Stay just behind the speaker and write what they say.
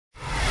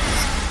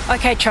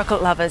OK,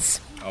 chocolate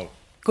lovers. Oh.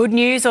 Good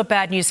news or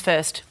bad news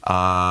first?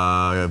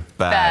 Bad.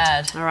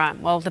 All right,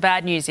 well, the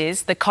bad news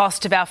is the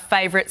cost of our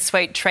favourite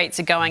sweet treats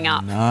are going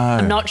up. No.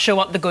 I'm not sure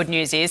what the good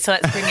news is, so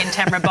let's bring in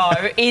Tamara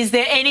Bowe. Is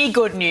there any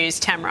good news,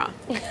 Tamara?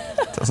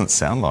 Doesn't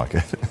sound like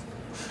it.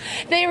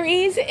 There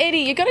is, Eddie.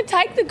 You've got to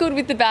take the good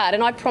with the bad,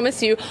 and I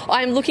promise you,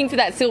 I am looking for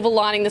that silver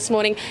lining this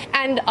morning,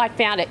 and I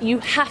found it. You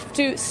have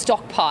to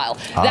stockpile.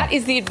 That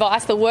is the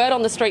advice, the word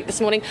on the street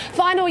this morning.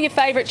 Find all your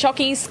favourite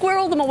chockies,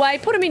 squirrel them away,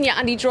 put them in your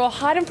undie drawer,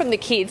 hide them from the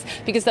kids,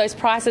 because those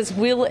prices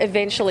will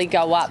eventually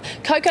go up.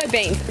 Cocoa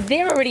beans,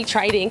 they're already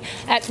trading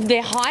at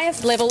their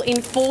highest level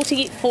in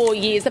 44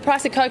 years. The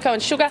price of cocoa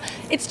and sugar,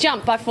 it's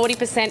jumped by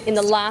 40% in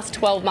the last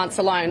 12 months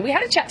alone. We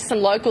had a chat to some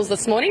locals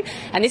this morning,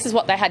 and this is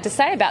what they had to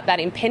say about that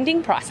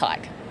impending price hike.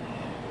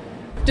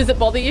 Does it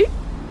bother you?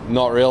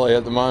 Not really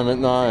at the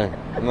moment, no.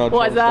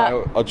 Why is that?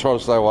 I try to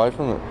stay away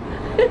from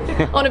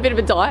it. On a bit of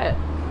a diet?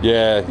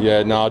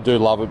 Yeah, no, I do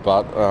love it,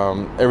 but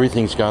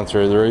everything's going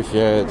through the roof,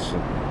 yeah,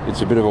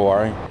 it's a bit of a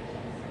worry.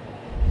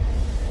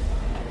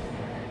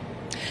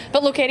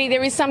 But look, Eddie,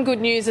 there is some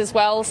good news as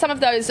well. Some of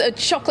those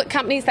chocolate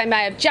companies, they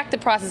may have jacked the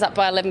prices up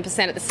by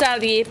 11% at the start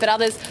of the year, but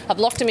others have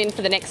locked them in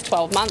for the next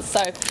 12 months. So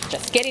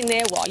just get in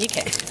there while you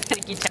can.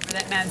 Thank you, Tamara.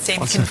 That man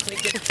seems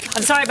conflicted.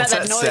 I'm sorry about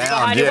that noise sound?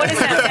 behind you. Yeah. What is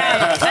that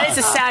sound? That is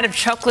the sound of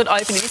chocolate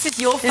opening. This is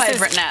your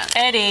favourite, Nat.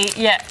 Eddie,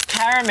 yeah,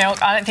 caramel.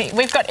 I don't think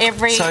we've got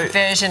every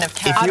version of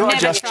caramel. If you are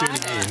never just tried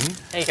tuning in,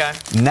 There you go.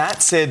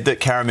 Nat said that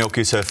caramel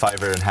is her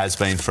favourite and has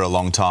been for a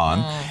long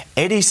time.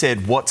 Eddie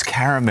said, what's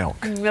caramel?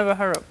 Never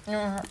heard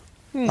of.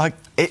 Like,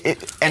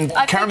 and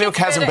I think caramel it's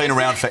hasn't better been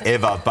around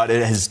forever, but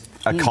it has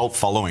a cult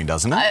following,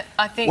 doesn't it?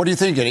 I think. What do you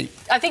think, Eddie?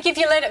 I think if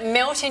you let it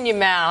melt in your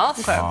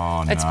mouth,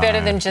 Oh, it's no.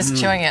 better than just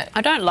chewing it.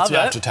 I don't love It's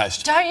the it.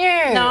 aftertaste. Don't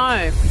you?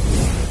 No.